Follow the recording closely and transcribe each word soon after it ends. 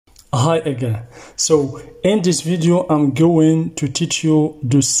Hi again. So in this video I'm going to teach you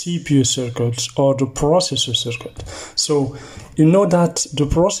the CPU circuit or the processor circuit. So you know that the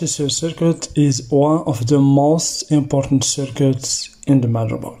processor circuit is one of the most important circuits in the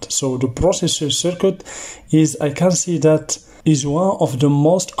motherboard. So the processor circuit is, I can see that, is one of the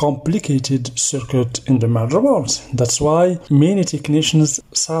most complicated circuit in the motherboard. That's why many technicians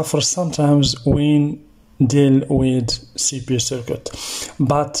suffer sometimes when deal with CPU circuit.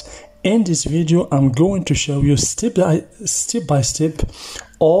 But in this video I'm going to show you step by step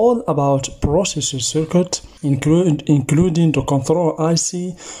all about processor circuit, including the control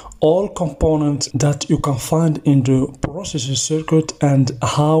IC, all components that you can find in the processor circuit, and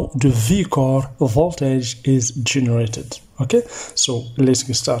how the V-core voltage is generated. Okay, so let's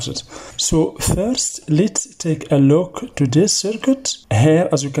get started. So first, let's take a look to this circuit. Here,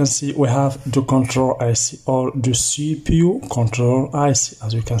 as you can see, we have the control IC or the CPU control IC,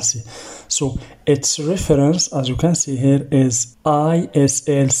 as you can see. So its reference, as you can see here, is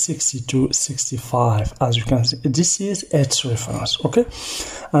ISL6265. As you can see, this is its reference. Okay,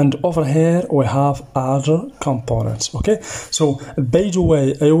 and over here we have other components. Okay, so by the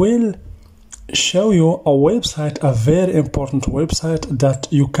way, I will show you a website, a very important website that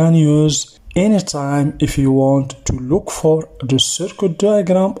you can use anytime if you want to look for the circuit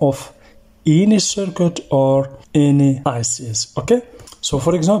diagram of any circuit or any ICs. Okay, so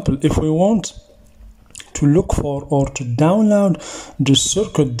for example, if we want to look for or to download the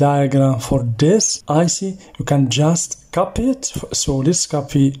circuit diagram for this IC, you can just copy it. So let's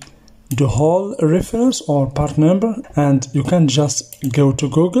copy the whole reference or part number, and you can just go to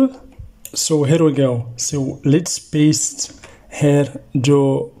Google. So here we go. So let's paste here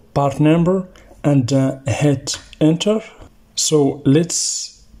the part number and hit enter. So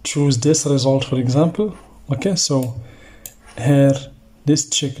let's choose this result, for example. Okay, so here let's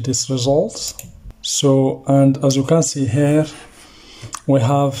check this results. So, and as you can see here we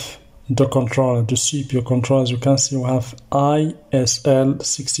have the controller, the CPU controller. As you can see, we have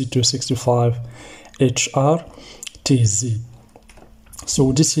ISL6265HR-TZ.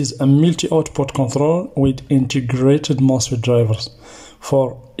 So this is a multi-output control with integrated MOSFET drivers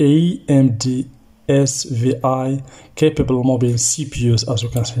for AMD SVI capable mobile CPUs. As you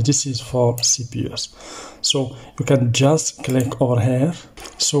can see, this is for CPUs. So you can just click over here.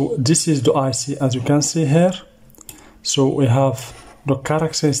 So this is the IC, as you can see here. So we have the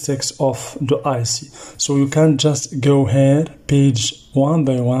characteristics of the IC. So you can just go here page one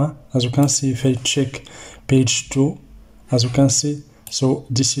by one. As you can see, if I check page 2, as you can see, so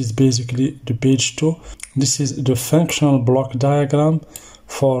this is basically the page 2. This is the functional block diagram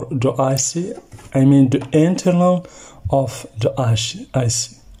for the IC. I mean the internal of the IC.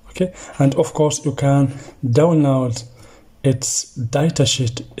 Okay, and of course you can download its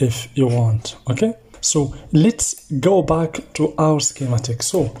datasheet if you want. Okay, so let's go back to our schematic.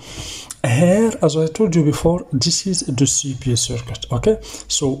 So here, as I told you before, this is the CPU circuit. Okay,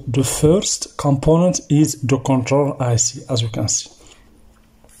 so the first component is the control IC, as you can see.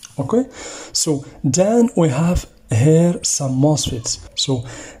 Okay, so then we have here some MOSFETs. So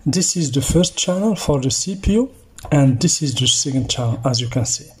this is the first channel for the CPU, and this is the second channel, as you can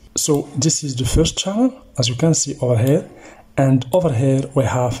see. So this is the first channel, as you can see over here, and over here we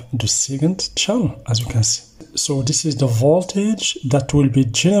have the second channel, as you can see. So this is the voltage that will be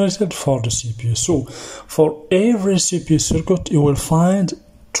generated for the CPU. So for every CPU circuit you will find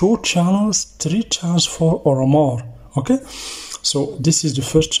 2 channels, 3 channels, 4 or more. Okay, so this is the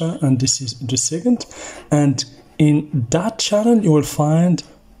first channel and this is the second, and in that channel you will find,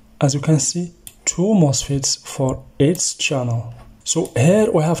 as you can see, 2 MOSFETs for each channel. So here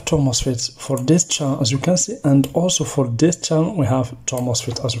we have 2 MOSFETs for this channel, as you can see, and also for this channel we have 2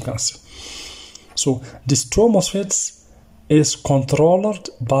 MOSFETs, as you can see. So these 2 MOSFETs is controlled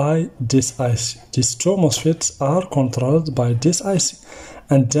by this IC. These 2 MOSFETs are controlled by this IC,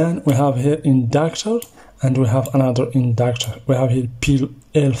 and then we have here inductor, and we have another inductor. We have here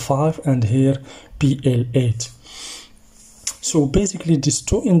PL5 and here PL8. So basically these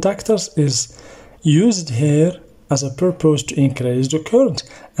 2 inductors is used here as a purpose to increase the current.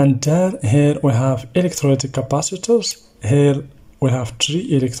 And then here we have electrolytic capacitors. Here we have 3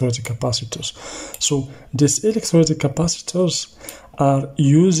 electrolytic capacitors. So these electrolytic capacitors are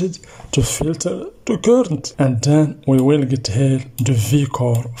used to filter the current. And then we will get here the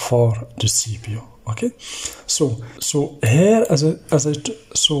V-core for the CPU. Okay, so here as I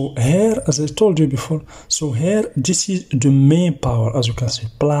told you before, so here this is the main power, as you can see,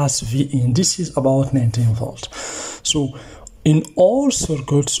 plus V in. This is about 19 volts. So in all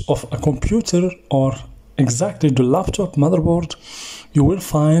circuits of a computer, or exactly the laptop motherboard, you will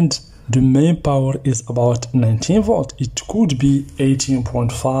find the main power is about 19 volt. It could be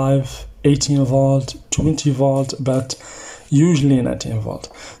 18.5, 18 volt, 20 volt, but usually 19 volt.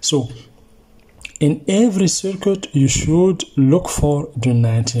 So in every circuit you should look for the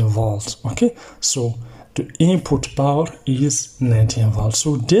 19 volts. Okay, so the input power is 19 volts.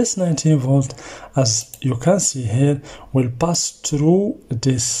 So this 19 volt, as you can see here, will pass through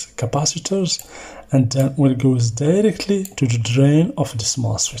these capacitors and then will goes directly to the drain of this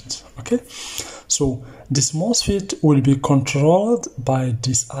MOSFET. Okay, so this MOSFET will be controlled by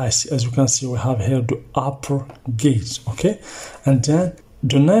this IC. As you can see, we have here the upper gate. Okay, and then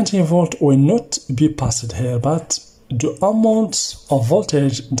the 19 volt will not be passed here, but the amount of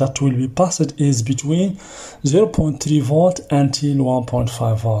voltage that will be passed is between 0.3 volt until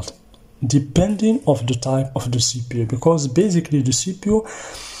 1.5 volt, depending of the type of the CPU, because basically the CPU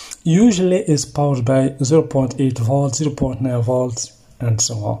usually is powered by 0.8 volt, 0.9 volts, and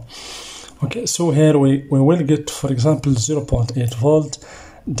so on. Okay, so here we will get, for example, 0.8 volt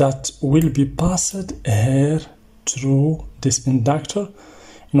that will be passed here through this inductor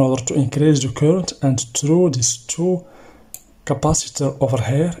in order to increase the current, and through these two capacitor over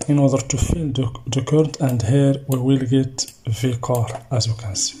here in order to fill the current, and here we will get V core, as you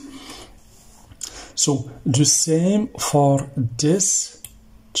can see. So the same for this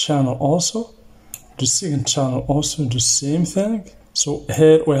channel also, the second channel also the same thing. So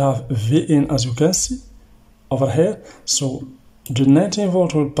here we have V in, as you can see over here. So the 19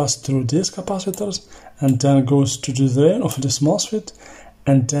 volt will pass through these capacitors and then goes to the drain of this MOSFET,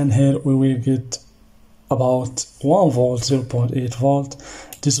 and then here we will get about 1 volt, 0.8 volt.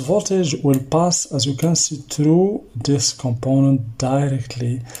 This voltage will pass, as you can see, through this component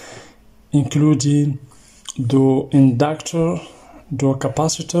directly, including the inductor, the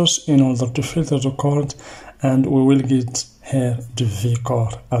capacitors, in order to filter the current, and we will get here the V core,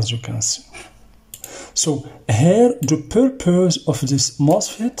 as you can see. So here the purpose of these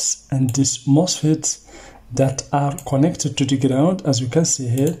MOSFETs and these MOSFETs that are connected to the ground, as you can see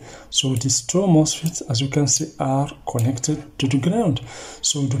here. So these two MOSFETs, as you can see, are connected to the ground.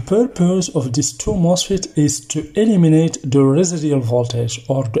 So the purpose of these two MOSFETs is to eliminate the residual voltage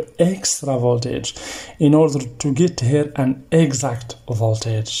or the extra voltage in order to get here an exact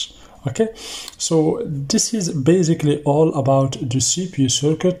voltage. Okay, so this is basically all about the CPU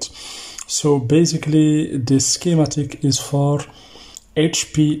circuit. So basically the schematic is for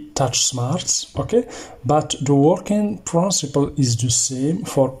HP Touch Smarts, okay, but the working principle is the same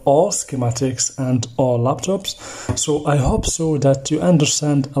for all schematics and all laptops. So I hope so that you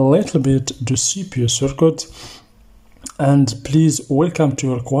understand a little bit the CPU circuit, and please welcome to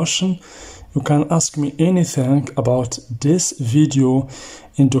your question. You can ask me anything about this video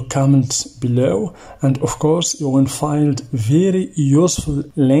in the comments below, and of course you will find very useful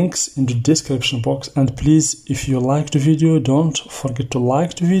links in the description box. And please, if you like the video, don't forget to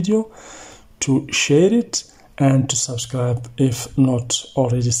like the video, to share it, and to subscribe if not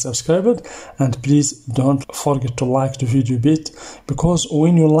already subscribed. And please don't forget to like the video bit, because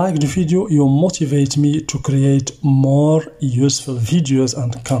when you like the video you motivate me to create more useful videos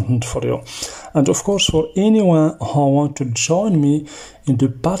and content for you. And of course, for anyone who want to join me in the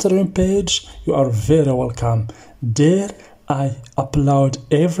Patreon page, you are very welcome. There I upload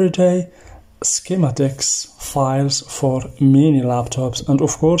every day schematics files for many laptops, and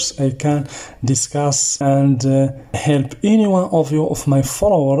of course I can discuss and help any one of you, of my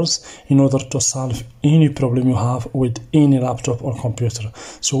followers, in order to solve any problem you have with any laptop or computer.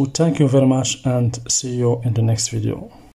 So thank you very much, and see you in the next video.